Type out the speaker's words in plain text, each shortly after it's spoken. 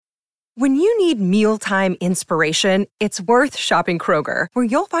When you need mealtime inspiration, it's worth shopping Kroger, where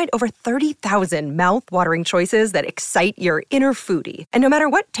you'll find over 30,000 mouth-watering choices that excite your inner foodie. And no matter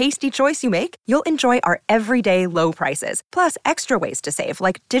what tasty choice you make, you'll enjoy our everyday low prices, plus extra ways to save,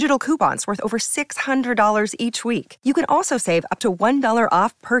 like digital coupons worth over $600 each week. You can also save up to $1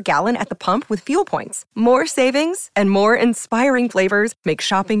 off per gallon at the pump with fuel points. More savings and more inspiring flavors make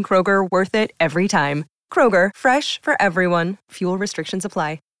shopping Kroger worth it every time. Kroger, fresh for everyone. Fuel restrictions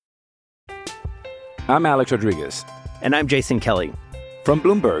apply. I'm Alex Rodriguez. And I'm Jason Kelly. From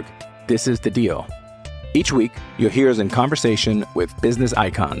Bloomberg, this is The Deal. Each week, you'll hear us in conversation with business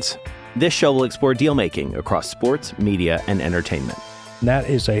icons. This show will explore deal-making across sports, media, and entertainment. That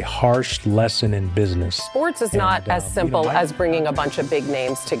is a harsh lesson in business. Sports is not as simple as bringing a bunch of big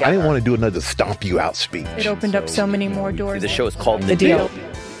names together. I didn't want to do another stomp you out speech. It opened up so many more doors. The show is called The Deal.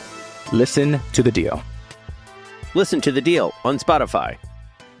 Listen to The Deal. Listen to The Deal on Spotify.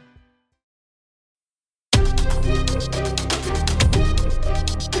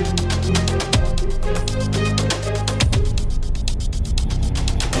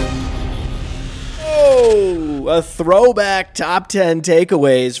 A throwback top 10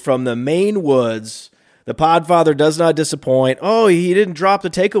 takeaways from the Maine woods. The Podfather does not disappoint. Oh, he didn't drop the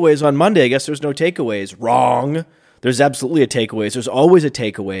takeaways on Monday. I guess there's no takeaways. Wrong. There's absolutely a takeaways. There's always a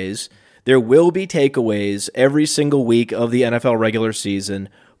takeaways. There will be takeaways every single week of the NFL regular season.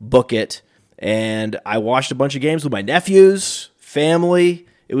 Book it. And I watched a bunch of games with my nephews, family.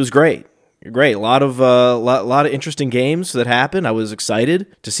 It was great. Great. A lot of interesting games that happened. I was excited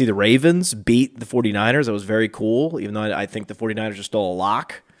to see the Ravens beat the 49ers. That was very cool, even though I think the 49ers are still a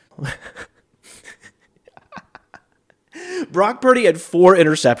lock. Brock Purdy had 4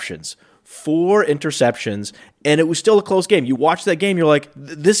 interceptions. 4 interceptions, and it was still a close game. You watch that game, you're like,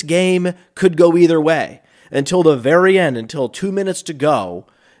 this game could go either way. Until the very end, until 2 minutes to go,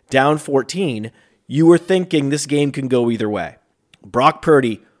 down 14, you were thinking this game can go either way. Brock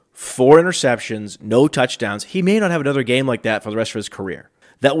Purdy, 4 interceptions, no touchdowns. He may not have another game like that for the rest of his career.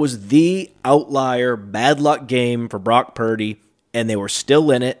 That was the outlier, bad luck game for Brock Purdy, and they were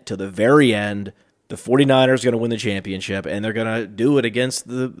still in it to the very end. The 49ers are going to win the championship, and they're going to do it against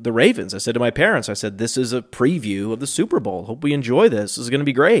the Ravens. I said to my parents, I said, this is a preview of the Super Bowl. Hope we enjoy this. This is going to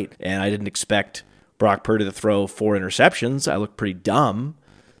be great. And I didn't expect Brock Purdy to throw 4 interceptions. I looked pretty dumb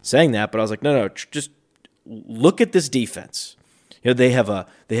saying that, but I was like, no, just look at this defense. You know, they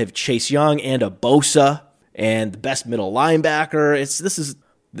have Chase Young and a Bosa and the best middle linebacker. This is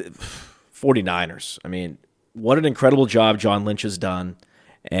the 49ers. I mean, what an incredible job John Lynch has done.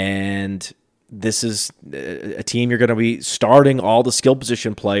 And this is a team you're going to be starting all the skill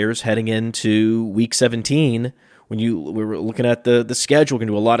position players heading into Week 17. We were looking at the schedule, we're going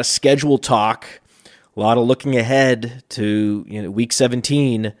to do a lot of schedule talk, a lot of looking ahead to Week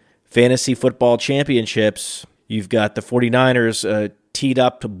 17 fantasy football championships. You've got the 49ers teed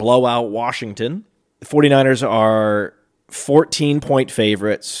up to blow out Washington. The 49ers are 14-point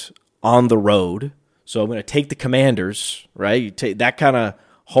favorites on the road. So I'm going to take the Commanders, right? You take that kind of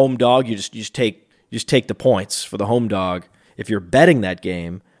home dog, you just take the points for the home dog if you're betting that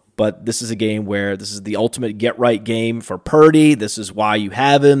game. But this is a game where this is the ultimate get-right game for Purdy. This is why you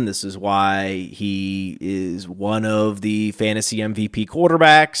have him. This is why he is one of the fantasy MVP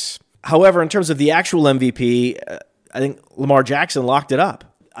quarterbacks. However, in terms of the actual MVP, I think Lamar Jackson locked it up.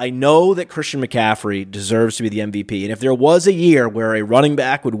 I know that Christian McCaffrey deserves to be the MVP. And if there was a year where a running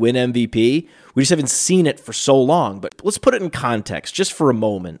back would win MVP, we just haven't seen it for so long. But let's put it in context just for a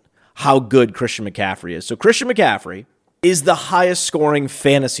moment how good Christian McCaffrey is. So Christian McCaffrey is the highest scoring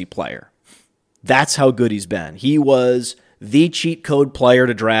fantasy player. That's how good he's been. He was the cheat code player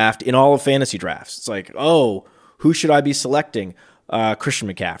to draft in all of fantasy drafts. It's like, oh, who should I be selecting? Christian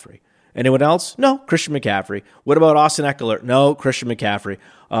McCaffrey. Anyone else? No, Christian McCaffrey. What about Austin Eckler? No, Christian McCaffrey.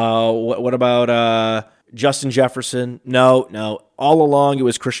 What about Justin Jefferson? No. All along it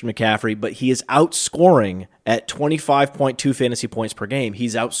was Christian McCaffrey, but he is outscoring at 25.2 fantasy points per game.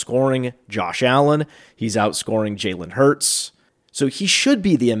 He's outscoring Josh Allen. He's outscoring Jalen Hurts. So he should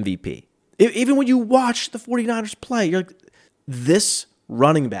be the MVP. Even when you watch the 49ers play, you're like, this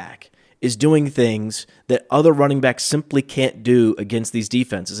running back is doing things that other running backs simply can't do against these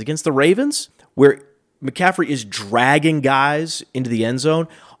defenses. Against the Ravens, where McCaffrey is dragging guys into the end zone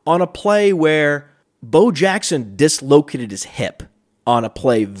on a play where Bo Jackson dislocated his hip on a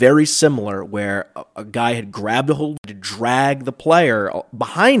play very similar where a guy had grabbed a hold to drag the player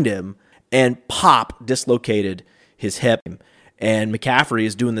behind him and dislocated his hip. And McCaffrey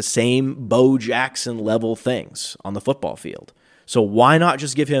is doing the same Bo Jackson level things on the football field. So why not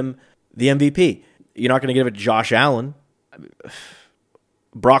just give him the MVP? You're not going to give it to Josh Allen.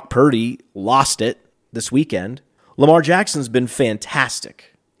 Brock Purdy lost it this weekend. Lamar Jackson's been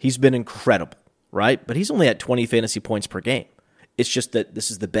fantastic. He's been incredible, right? But he's only at 20 fantasy points per game. It's just that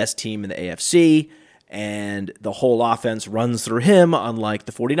this is the best team in the AFC, and the whole offense runs through him, unlike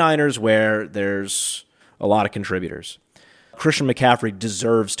the 49ers, where there's a lot of contributors. Christian McCaffrey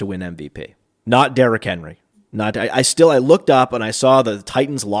deserves to win MVP, not Derrick Henry. I looked up and I saw the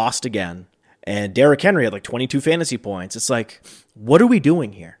Titans lost again, and Derrick Henry had like 22 fantasy points. It's like, what are we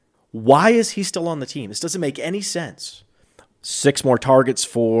doing here? Why is he still on the team? This doesn't make any sense. 6 more targets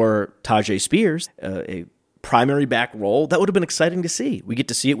for Tajay Spears, a primary back role. That would have been exciting to see. We get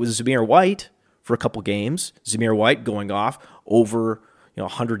to see it with Zamir White for a couple games. Zamir White going off over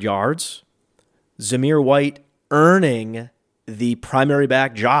 100 yards. Zamir White earning the primary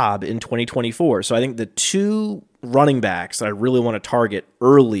back job in 2024. So I think the 2 running backs that I really want to target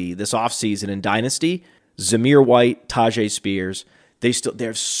early this offseason in Dynasty, Zamir White, Tajay Spears, they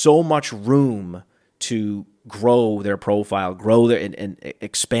have so much room to grow their profile, and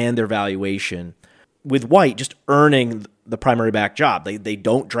expand their valuation. With White just earning the primary back job. They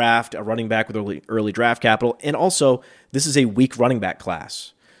don't draft a running back with early draft capital. And also, this is a weak running back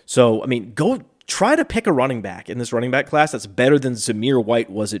class. So, go try to pick a running back in this running back class that's better than Zamir White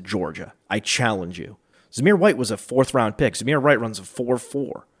was at Georgia. I challenge you. Zamir White was a 4th-round pick. Zamir White runs a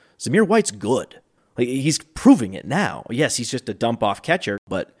 4.4. Zamir White's good. He's proving it now. Yes, he's just a dump-off catcher,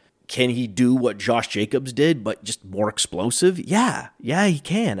 but can he do what Josh Jacobs did, but just more explosive? Yeah, he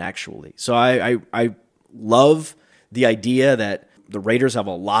can, actually. So I love the idea that the Raiders have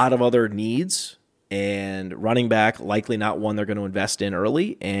a lot of other needs, and running back likely not one they're going to invest in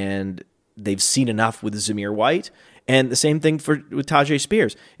early, and they've seen enough with Zamir White. And the same thing with Tajay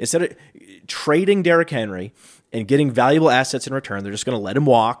Spears. Instead of trading Derrick Henry and getting valuable assets in return, they're just going to let him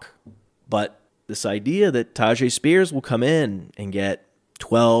walk. But this idea that Tajay Spears will come in and get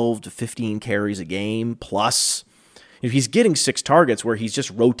 12 to 15 carries a game plus, if he's getting 6 targets where he's just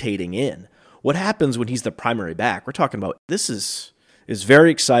rotating in, what happens when he's the primary back? We're talking about this is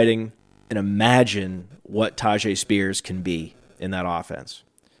very exciting, and imagine what Tajay Spears can be in that offense.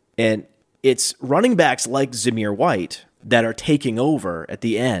 And it's running backs like Zamir White that are taking over at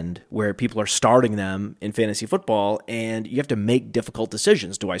the end, where people are starting them in fantasy football, and you have to make difficult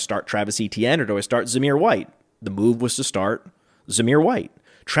decisions. Do I start Travis Etienne or do I start Zamir White? The move was to start Zamir White.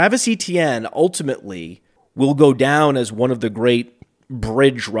 Travis Etienne ultimately will go down as one of the great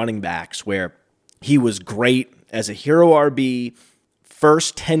bridge running backs, where he was great as a hero RB.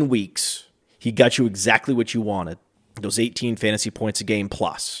 First 10 weeks, he got you exactly what you wanted, those 18 fantasy points a game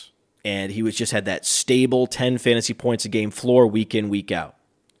plus. And he just had that stable 10 fantasy points a game floor week in, week out.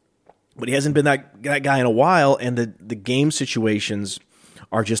 But he hasn't been that guy in a while, and the game situations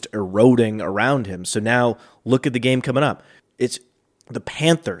are just eroding around him. So now look at the game coming up. It's the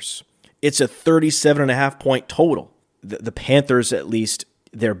Panthers. It's a 37.5 point total. The Panthers, at least,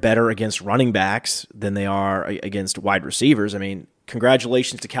 they're better against running backs than they are against wide receivers.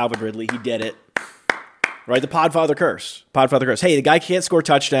 Congratulations to Calvin Ridley. He did it. Right, the Podfather curse. Hey, the guy can't score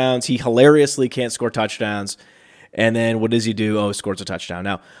touchdowns. He hilariously can't score touchdowns. And then what does he do? Oh, scores a touchdown.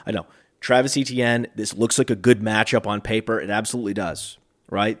 Now, I know, Travis Etienne, this looks like a good matchup on paper. It absolutely does,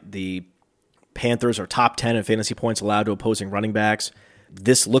 right? The Panthers are top 10 in fantasy points allowed to opposing running backs.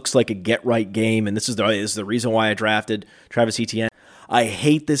 This looks like a get-right game, and this is the reason why I drafted Travis Etienne. I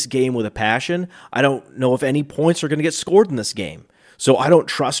hate this game with a passion. I don't know if any points are going to get scored in this game. So I don't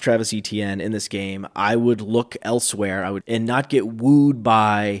trust Travis Etienne in this game. I would look elsewhere. And not get wooed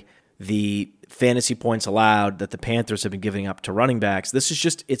by the fantasy points allowed that the Panthers have been giving up to running backs. This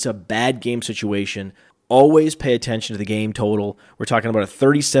is it's a bad game situation. Always pay attention to the game total. We're talking about a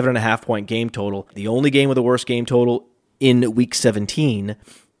 37.5 point game total. The only game with the worst game total in week 17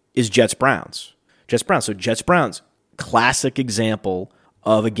 is Jets-Browns. So Jets-Browns, classic example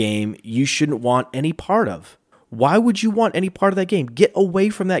of a game you shouldn't want any part of. Why would you want any part of that game? Get away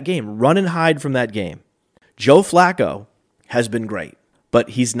from that game. Run and hide from that game. Joe Flacco has been great, but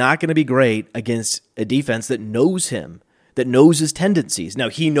he's not going to be great against a defense that knows him, that knows his tendencies. Now,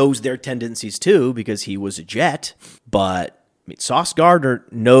 he knows their tendencies too because he was a Jet, but Sauce Gardner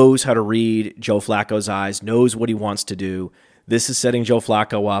knows how to read Joe Flacco's eyes, knows what he wants to do. This is setting Joe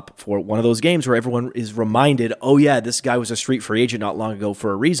Flacco up for one of those games where everyone is reminded, oh yeah, this guy was a street free agent not long ago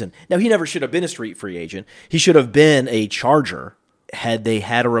for a reason. Now, he never should have been a street free agent. He should have been a Charger had they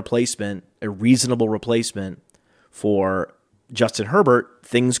had a replacement, a reasonable replacement for Justin Herbert.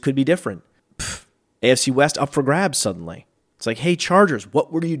 Things could be different. AFC West up for grabs suddenly. It's like, hey, Chargers,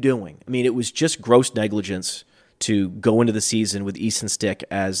 what were you doing? It was just gross negligence to go into the season with Easton Stick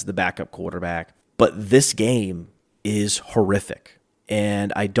as the backup quarterback. But this game is horrific.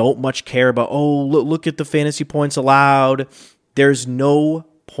 and I don't much care about, look at the fantasy points allowed. There's no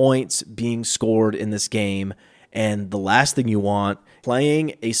points being scored in this game, and the last thing you want,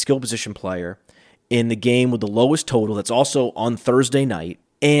 playing a skill position player in the game with the lowest total that's also on Thursday night,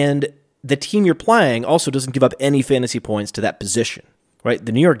 and the team you're playing also doesn't give up any fantasy points to that position, right?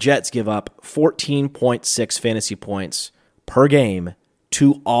 The New York Jets give up 14.6 fantasy points per game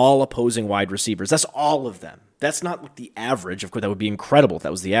to all opposing wide receivers. That's all of them. That's not like the average. Of course, that would be incredible if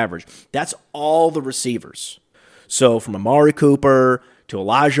that was the average. That's all the receivers. So from Amari Cooper to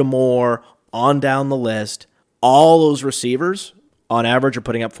Elijah Moore, on down the list, all those receivers on average are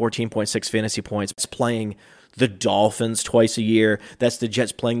putting up 14.6 fantasy points. It's playing the Dolphins twice a year. That's the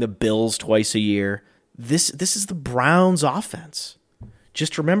Jets playing the Bills twice a year. This is the Browns offense.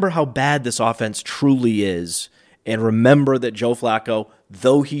 Just remember how bad this offense truly is. And remember that Joe Flacco,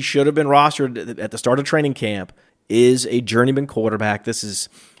 though he should have been rostered at the start of training camp, is a journeyman quarterback. This is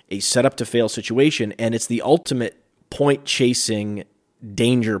a setup-to-fail situation, and it's the ultimate point-chasing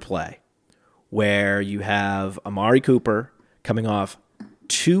danger play where you have Amari Cooper coming off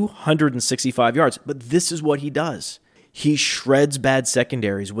 265 yards. But this is what he does. He shreds bad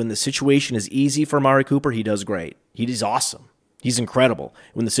secondaries. When the situation is easy for Amari Cooper, he does great. He is awesome. He's incredible.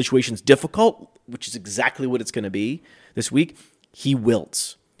 When the situation's difficult, which is exactly what it's going to be this week, he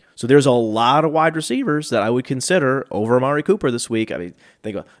wilts. So there's a lot of wide receivers that I would consider over Amari Cooper this week. I mean,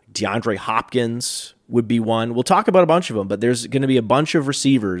 think of DeAndre Hopkins would be one. We'll talk about a bunch of them, but there's going to be a bunch of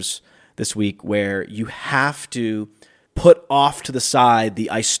receivers this week where you have to put off to the side the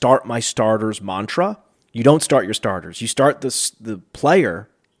I start my starters mantra. You don't start your starters. You start the player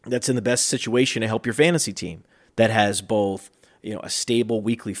that's in the best situation to help your fantasy team, that has both a stable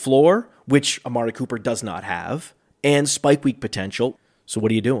weekly floor, which Amari Cooper does not have, and spike week potential. So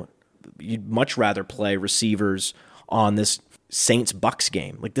what are you doing? You'd much rather play receivers on this Saints-Bucks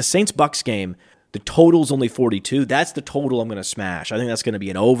game. Like the Saints-Bucks game, the total's only 42. That's the total I'm going to smash. I think that's going to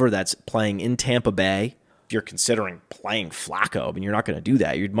be an over. That's playing in Tampa Bay. If you're considering playing Flacco, I mean, you're not going to do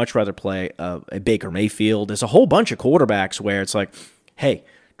that. You'd much rather play a Baker Mayfield. There's a whole bunch of quarterbacks where it's like, hey,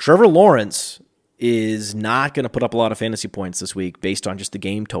 Trevor Lawrence is not going to put up a lot of fantasy points this week based on just the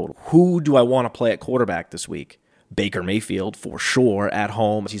game total. Who do I want to play at quarterback this week? Baker Mayfield, for sure, at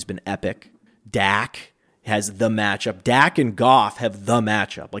home. He's been epic. Dak has the matchup. Dak and Goff have the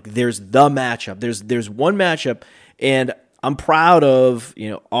matchup. Like, there's the matchup. There's one matchup, and I'm proud of,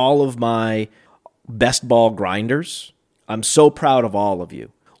 all of my best ball grinders. I'm so proud of all of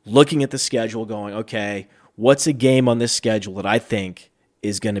you. Looking at the schedule going, okay, what's a game on this schedule that I think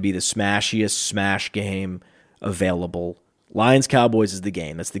is going to be the smashiest smash game available? Lions-Cowboys is the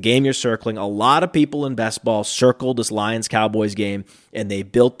game. That's the game you're circling. A lot of people in best ball circled this Lions-Cowboys game, and they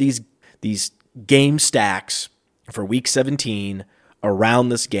built these game stacks for Week 17 around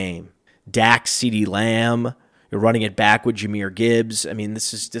this game. Dak, CeeDee Lamb, you're running it back with Jahmyr Gibbs. I mean,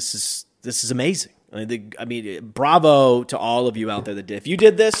 this is amazing. I mean, bravo to all of you out there that did. If you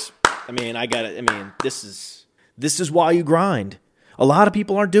did this, I mean, I got it. I mean, this is why you grind. A lot of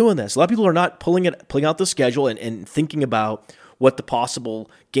people aren't doing this. A lot of people are not pulling out the schedule and thinking about what the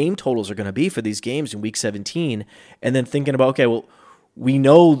possible game totals are going to be for these games in Week 17, and then thinking about, okay, well, we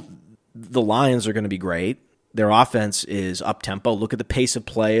know the Lions are going to be great. Their offense is up-tempo. Look at the pace of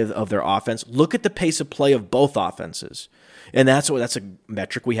play of their offense. Look at the pace of play of both offenses. And that's a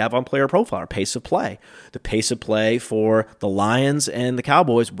metric we have on Player Profile, our pace of play. The pace of play for the Lions and the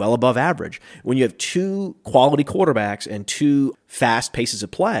Cowboys, well above average. When you have two quality quarterbacks and two fast paces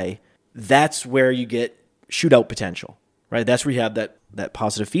of play, that's where you get shootout potential, right? That's where you have that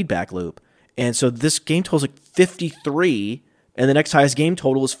positive feedback loop. And so this game total is like 53, and the next highest game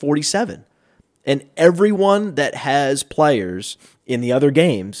total is 47. And everyone that has players in the other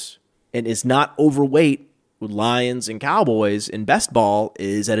games and is not overweight with Lions and Cowboys in best ball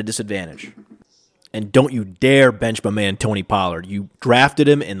is at a disadvantage. And don't you dare bench my man Tony Pollard. You drafted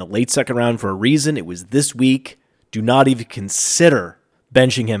him in the late second round for a reason. It was this week. Do not even consider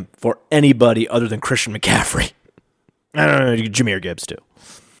benching him for anybody other than Christian McCaffrey. I don't know, Jahmyr Gibbs too.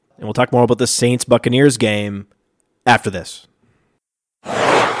 And we'll talk more about the Saints-Buccaneers game after this.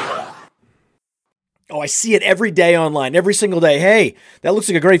 Oh, I see it every day online, every single day. Hey, that looks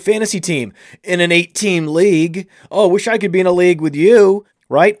like a great fantasy team in an 8-team league. Oh, wish I could be in a league with you,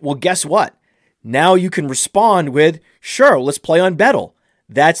 right? Well, guess what? Now you can respond with, sure, let's play on Bettle.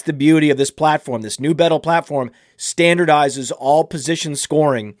 That's the beauty of this platform. This new Bettle platform standardizes all position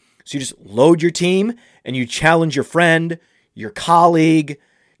scoring. So you just load your team and you challenge your friend, your colleague,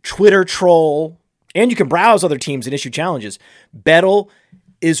 Twitter troll, and you can browse other teams and issue challenges. Bettle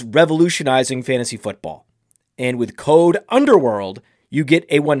is revolutionizing fantasy football. And with code UNDERWORLD, you get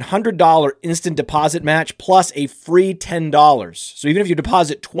a $100 instant deposit match plus a free $10. So even if you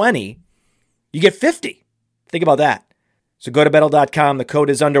deposit $20, you get $50. Think about that. So go to Bettle.com. The code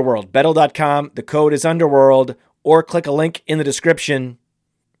is Underworld. Bettle.com. The code is Underworld. Or click a link in the description.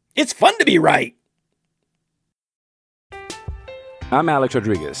 It's fun to be right. I'm Alex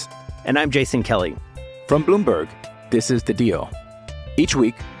Rodriguez. And I'm Jason Kelly. From Bloomberg, this is The Deal. Each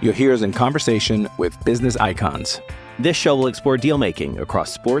week, you'll hear us in conversation with business icons. This show will explore deal-making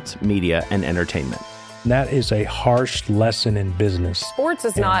across sports, media, and entertainment. That is a harsh lesson in business. Sports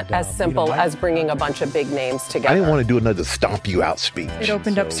is not as simple as bringing a bunch of big names together. I didn't want to do another stomp you out speech. It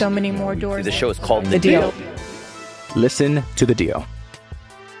opened up so many more doors. The show is called The Deal. Listen to The Deal.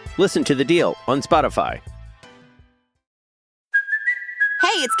 Listen to The Deal on Spotify.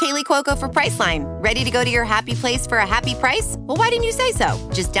 Hey, it's Kaylee Cuoco for Priceline. Ready to go to your happy place for a happy price? Well, why didn't you say so?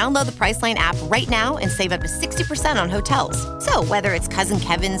 Just download the Priceline app right now and save up to 60% on hotels. So whether it's Cousin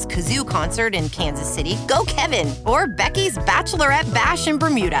Kevin's Kazoo Concert in Kansas City, go Kevin, or Becky's Bachelorette Bash in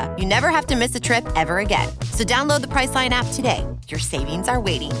Bermuda, you never have to miss a trip ever again. So download the Priceline app today. Your savings are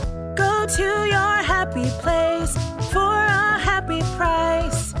waiting. Go to your happy place for a happy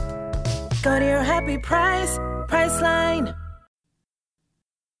price. Go to your happy price, Priceline.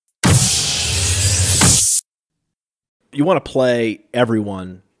 You want to play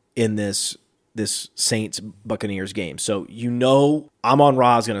everyone in this Saints-Buccaneers game. So you know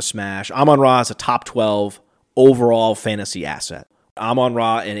Amon-Ra is going to smash. Amon-Ra is a top 12 overall fantasy asset.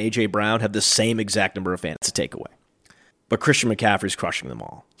 Amon-Ra and A.J. Brown have the same exact number of fantasy takeaway. But Christian McCaffrey's crushing them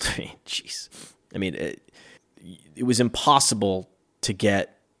all. Jeez. I mean, it was impossible to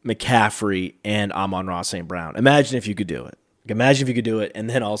get McCaffrey and Amon-Ra St. Brown. Imagine if you could do it. Imagine if you could do it, and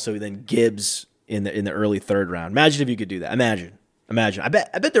then also Gibbs in the early third round. Imagine if you could do that. Imagine. I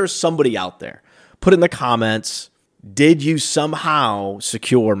bet there was somebody out there. Put in the comments, did you somehow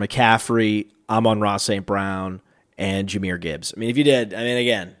secure McCaffrey, Amon-Ra St. Brown, and Jahmyr Gibbs? I mean, if you did,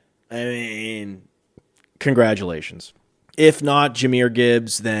 congratulations. If not Jahmyr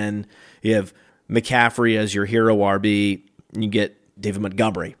Gibbs, then you have McCaffrey as your hero RB, and you get David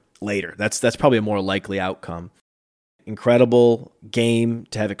Montgomery later. That's probably a more likely outcome. Incredible game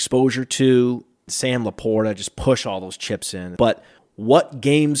to have exposure to. Sam Laporta, just push all those chips in. But what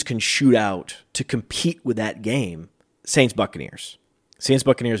games can shoot out to compete with that game? Saints-Buccaneers.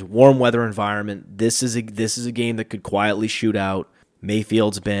 Saints-Buccaneers, warm weather environment. This is a game that could quietly shoot out.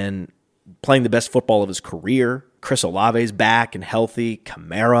 Mayfield's been playing the best football of his career. Chris Olave's back and healthy.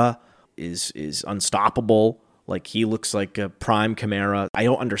 Kamara is unstoppable. Like, he looks like a prime Kamara. I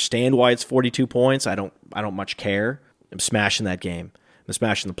don't understand why it's 42 points. I don't much care. I'm smashing that game. I'm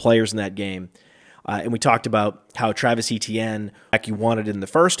smashing the players in that game. And we talked about how Travis Etienne, like you wanted in the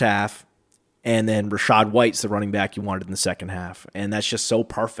first half, and then Rachaad White's the running back you wanted in the second half. And that's just so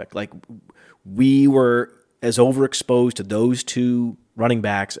perfect. Like, we were as overexposed to those two running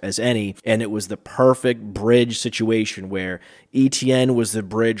backs as any, and it was the perfect bridge situation where Etienne was the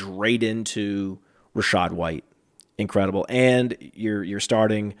bridge right into Rachaad White. Incredible. And you're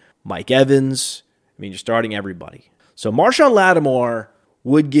starting Mike Evans. I mean, you're starting everybody. So Marshawn Lattimore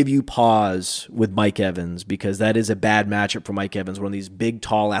would give you pause with Mike Evans because that is a bad matchup for Mike Evans, one of these big,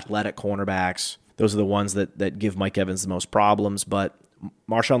 tall, athletic cornerbacks. Those are the ones that give Mike Evans the most problems. But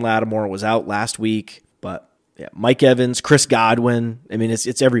Marshawn Lattimore was out last week. But yeah, Mike Evans, Chris Godwin. I mean,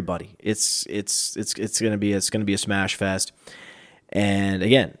 it's everybody. It's gonna be a smash fest. And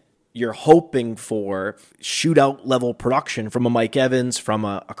again, you're hoping for shootout level production from a Mike Evans, from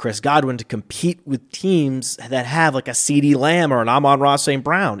a Chris Godwin to compete with teams that have like a CeeDee Lamb or an Amon-Ra St.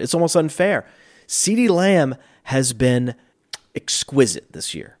 Brown. It's almost unfair. CeeDee Lamb has been exquisite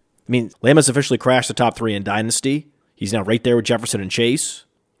this year. I mean, Lamb has officially crashed the top 3 in Dynasty. He's now right there with Jefferson and Chase.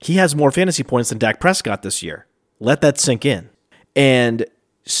 He has more fantasy points than Dak Prescott this year. Let that sink in. And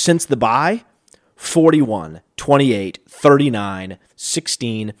since the bye, 41, 28, 39,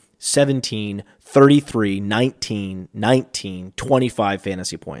 16, 17, 33, 19, 19, 25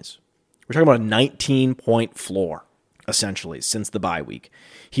 fantasy points. We're talking about a 19-point floor, essentially, since the bye week.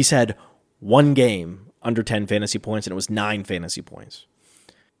 He's had one game under 10 fantasy points, and it was 9 fantasy points.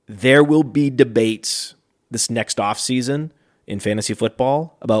 There will be debates this next offseason in fantasy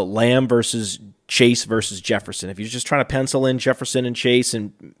football about Lamb versus Chase versus Jefferson. If you're just trying to pencil in Jefferson and Chase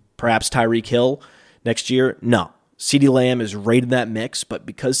and perhaps Tyreek Hill next year, no. CeeDee Lamb is right in that mix, but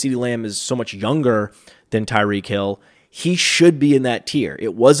because CeeDee Lamb is so much younger than Tyreek Hill, he should be in that tier.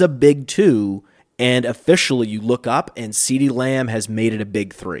 It was a big 2, and officially you look up and CeeDee Lamb has made it a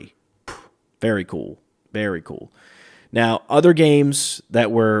big 3. Very cool. Very cool. Now, other games that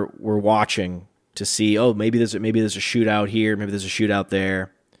we're watching to see, oh, maybe there's a shootout here, maybe there's a shootout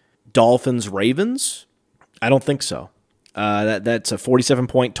there. Dolphins, Ravens? I don't think so. That's a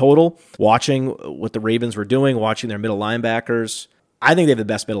 47-point total. Watching what the Ravens were doing, watching their middle linebackers, I think they have the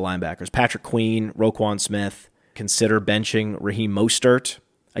best middle linebackers. Patrick Queen, Roquan Smith. Consider benching Raheem Mostert.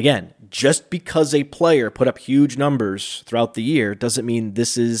 Again, just because a player put up huge numbers throughout the year doesn't mean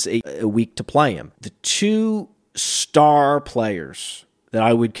this is a week to play him. The two star players that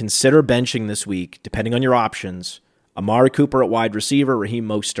I would consider benching this week, depending on your options, Amari Cooper at wide receiver, Raheem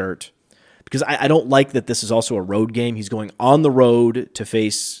Mostert. Because I don't like that this is also a road game. He's going on the road to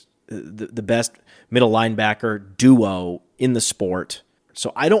face the best middle linebacker duo in the sport.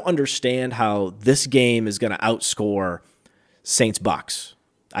 So I don't understand how this game is going to outscore Saints-Bucks.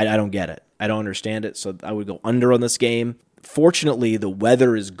 I don't get it. I don't understand it. So I would go under on this game. Fortunately, the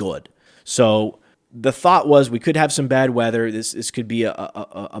weather is good. So the thought was we could have some bad weather. This could be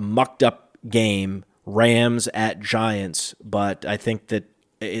a mucked up game, Rams at Giants. But I think that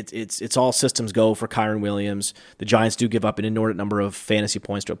it's all systems go for Kyren Williams. The Giants do give up an inordinate number of fantasy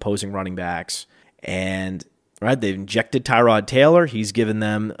points to opposing running backs. And right, they've injected Tyrod Taylor. He's given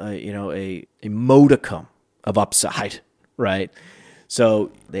them a modicum of upside, right?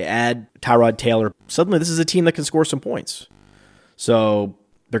 So they add Tyrod Taylor. Suddenly this is a team that can score some points. So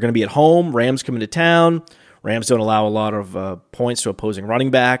they're going to be at home. Rams come into town. Rams don't allow a lot of points to opposing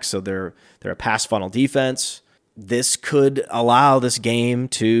running backs, so they're a pass funnel defense. This could allow this game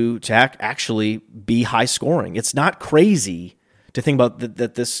to actually be high scoring. It's not crazy to think about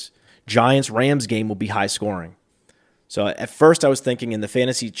that this Giants-Rams game will be high scoring. So at first I was thinking in the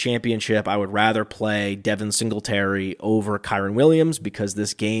fantasy championship, I would rather play Devin Singletary over Kyren Williams because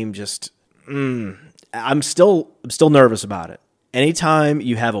this game just, I'm still nervous about it. Anytime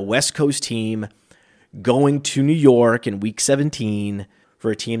you have a West Coast team going to New York in week 17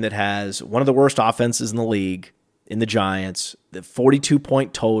 for a team that has one of the worst offenses in the league, in the Giants, the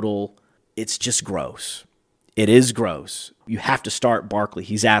 42-point total, it's just gross. It is gross. You have to start Barkley.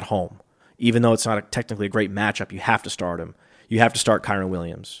 He's at home. Even though it's not technically a great matchup, you have to start him. You have to start Kyren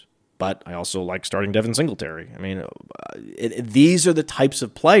Williams. But I also like starting Devin Singletary. I mean, these are the types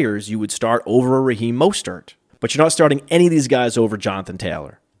of players you would start over Raheem Mostert. But you're not starting any of these guys over Jonathan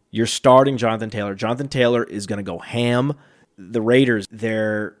Taylor. You're starting Jonathan Taylor. Jonathan Taylor is going to go ham. The Raiders,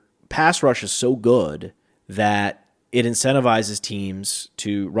 their pass rush is so good that it incentivizes teams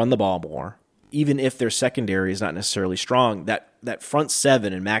to run the ball more. Even if their secondary is not necessarily strong, that front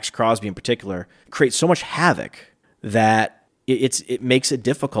seven, and Max Crosby in particular, creates so much havoc that it makes it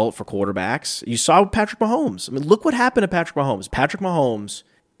difficult for quarterbacks. You saw with Patrick Mahomes. I mean, look what happened to Patrick Mahomes. Patrick Mahomes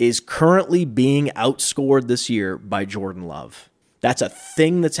is currently being outscored this year by Jordan Love. That's a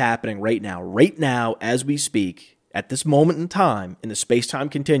thing that's happening right now. Right now, as we speak, at this moment in time, in the space-time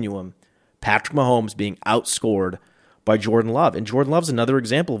continuum, Patrick Mahomes being outscored by Jordan Love. And Jordan Love's another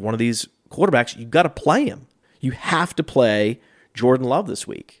example of one of these quarterbacks. You've got to play him. You have to play Jordan Love this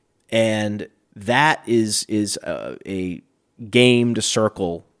week. And that is a game to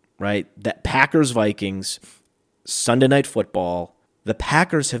circle, right? That Packers-Vikings, Sunday Night Football, the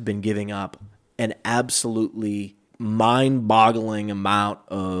Packers have been giving up an absolutely mind-boggling amount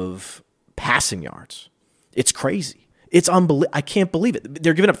of passing yards. It's crazy. It's unbelievable. I can't believe it.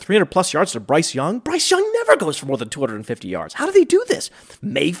 They're giving up 300-plus yards to Bryce Young. Bryce Young never goes for more than 250 yards. How do they do this?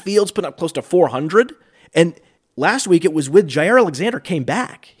 Mayfield's putting up close to 400. And last week it was with Jair Alexander came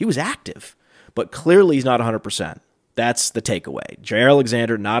back. He was active. But clearly he's not 100%. That's the takeaway. Jair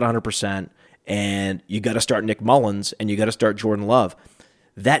Alexander, not 100%. And you got to start Nick Mullins and you got to start Jordan Love.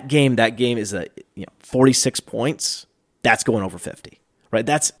 That game is 46 points. That's going over 50, right?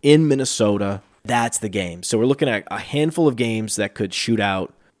 That's in Minnesota. That's the game. So we're looking at a handful of games that could shoot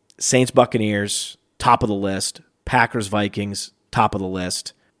out. Saints, Buccaneers, top of the list. Packers, Vikings, top of the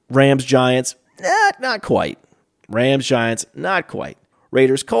list. Rams, Giants, not quite. Rams, Giants, not quite.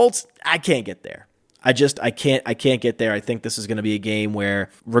 Raiders, Colts, I can't get there. I can't get there. I think this is going to be a game where,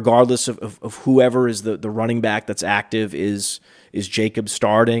 regardless of whoever is the running back that's active, is Jacobs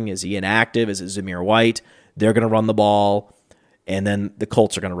starting? Is he inactive? Is it Zamir White? They're going to run the ball, and then the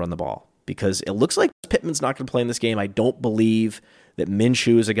Colts are going to run the ball. Because it looks like Pittman's not going to play in this game. I don't believe that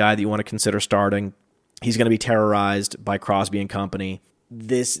Minshew is a guy that you want to consider starting. He's going to be terrorized by Crosby and company.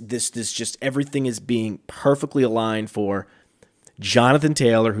 This just everything is being perfectly aligned for Jonathan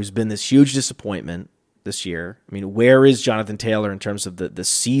Taylor, who's been this huge disappointment this year. I mean, where is Jonathan Taylor in terms of the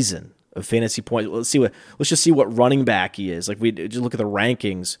season of fantasy points? Let's just see what running back he is. Like, we just look at the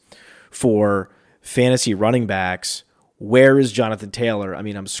rankings for fantasy running backs. Where is Jonathan Taylor? I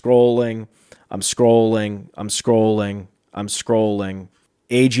mean, I'm scrolling.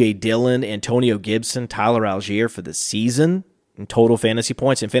 A.J. Dillon, Antonio Gibson, Tyler Algier for the season in total fantasy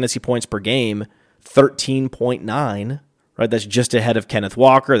points and fantasy points per game, 13.9. Right, that's just ahead of Kenneth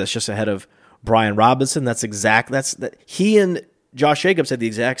Walker. That's just ahead of Brian Robinson. He and Josh Jacobs had the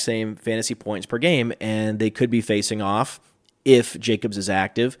exact same fantasy points per game, and they could be facing off if Jacobs is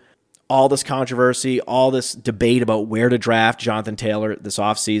active. All this controversy, all this debate about where to draft Jonathan Taylor this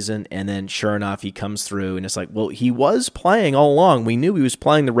offseason, and then sure enough, he comes through, and it's like, well, he was playing all along. We knew he was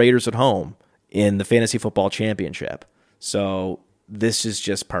playing the Raiders at home in the Fantasy Football Championship. So this is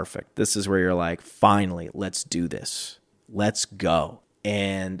just perfect. This is where you're like, finally, let's do this. Let's go.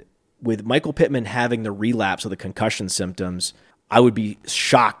 And with Michael Pittman having the relapse of the concussion symptoms, I would be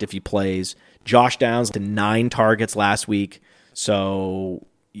shocked if he plays. Josh Downs to 9 targets last week. So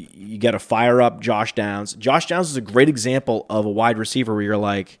you got to fire up Josh Downs. Josh Downs is a great example of a wide receiver where you're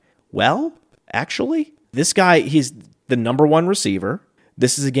like, well, actually, this guy, he's the number 1 receiver.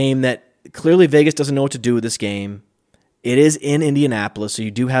 This is a game that clearly Vegas doesn't know what to do with this game. It is in Indianapolis, so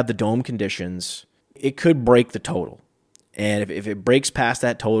you do have the dome conditions. It could break the total. And if it breaks past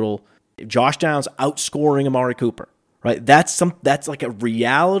that total, Josh Downs outscoring Amari Cooper, right? That's like a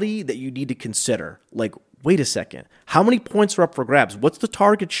reality that you need to consider. Like, wait a second, how many points are up for grabs? What's the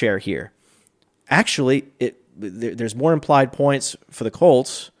target share here? Actually, there's more implied points for the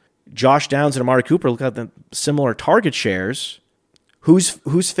Colts. Josh Downs and Amari Cooper look at the similar target shares.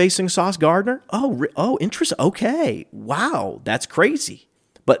 Who's facing Sauce Gardner? Oh, interesting. Okay, wow, that's crazy.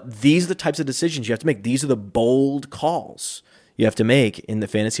 But these are the types of decisions you have to make. These are the bold calls you have to make in the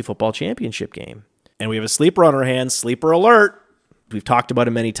Fantasy Football Championship game. And we have a sleeper on our hands, sleeper alert. We've talked about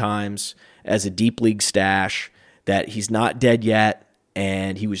him many times as a deep league stash, that he's not dead yet,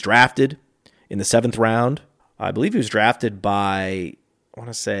 and he was drafted in the 7th round. I believe he was drafted by, I want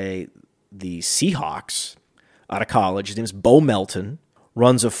to say, the Seahawks out of college. His name is Bo Melton,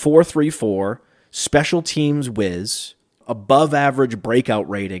 runs a 4.34, special teams whiz, above average breakout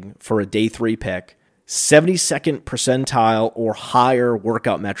rating for a day 3 pick, 72nd percentile or higher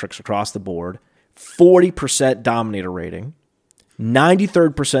workout metrics across the board, 40% dominator rating,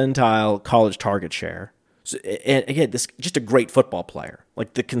 93rd percentile college target share. So, and again, this just a great football player.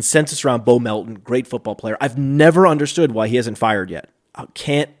 Like the consensus around Bo Melton, great football player. I've never understood why he hasn't fired yet. I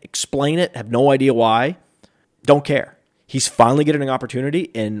can't explain it. Have no idea why. Don't care. He's finally getting an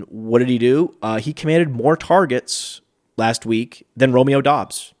opportunity, and what did he do? He commanded more targets last week than Romeo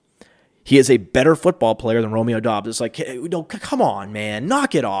Doubs. He is a better football player than Romeo Doubs. It's like, hey, no, come on, man,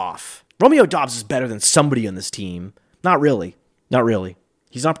 knock it off. Romeo Doubs is better than somebody on this team. Not really.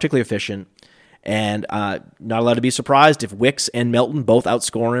 He's not particularly efficient, and not allowed to be surprised if Wicks and Melton both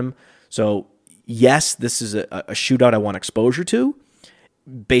outscore him. So, yes, this is a shootout I want exposure to.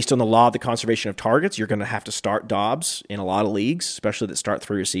 Based on the law of the conservation of targets, you're going to have to start Doubs in a lot of leagues, especially that start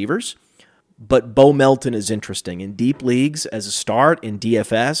 3 receivers. But Bo Melton is interesting. In deep leagues, as a start, in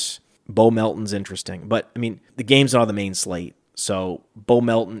DFS, Bo Melton's interesting. But, I mean, the game's not on the main slate. So Bo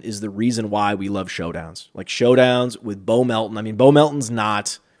Melton is the reason why we love showdowns. Like showdowns with Bo Melton. I mean, Bo Melton's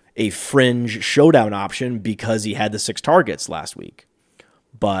not a fringe showdown option because he had the 6 targets last week.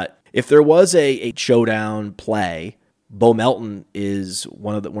 But if there was a showdown play, Bo Melton is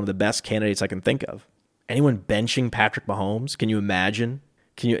one of the best candidates I can think of. Anyone benching Patrick Mahomes? Can you imagine?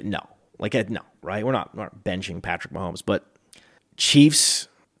 No. No, right? We're not benching Patrick Mahomes, but Chiefs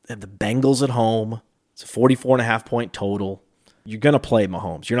have the Bengals at home. It's a 44.5 point total. You're going to play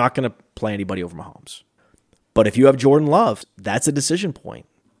Mahomes. You're not going to play anybody over Mahomes. But if you have Jordan Love, that's a decision point.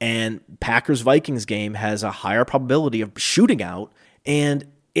 And Packers-Vikings game has a higher probability of shooting out. And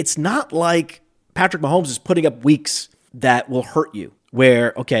it's not like Patrick Mahomes is putting up weeks that will hurt you,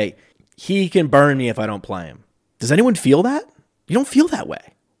 where, okay, he can burn me if I don't play him. Does anyone feel that? You don't feel that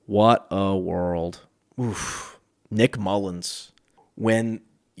way. What a world. Oof. Nick Mullins. When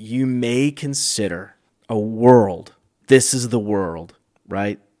you may consider a world, this is the world,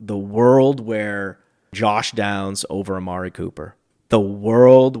 right? The world where Josh Downs over Amari Cooper. The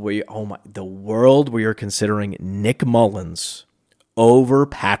world where you're considering Nick Mullins over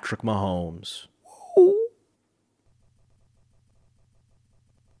Patrick Mahomes.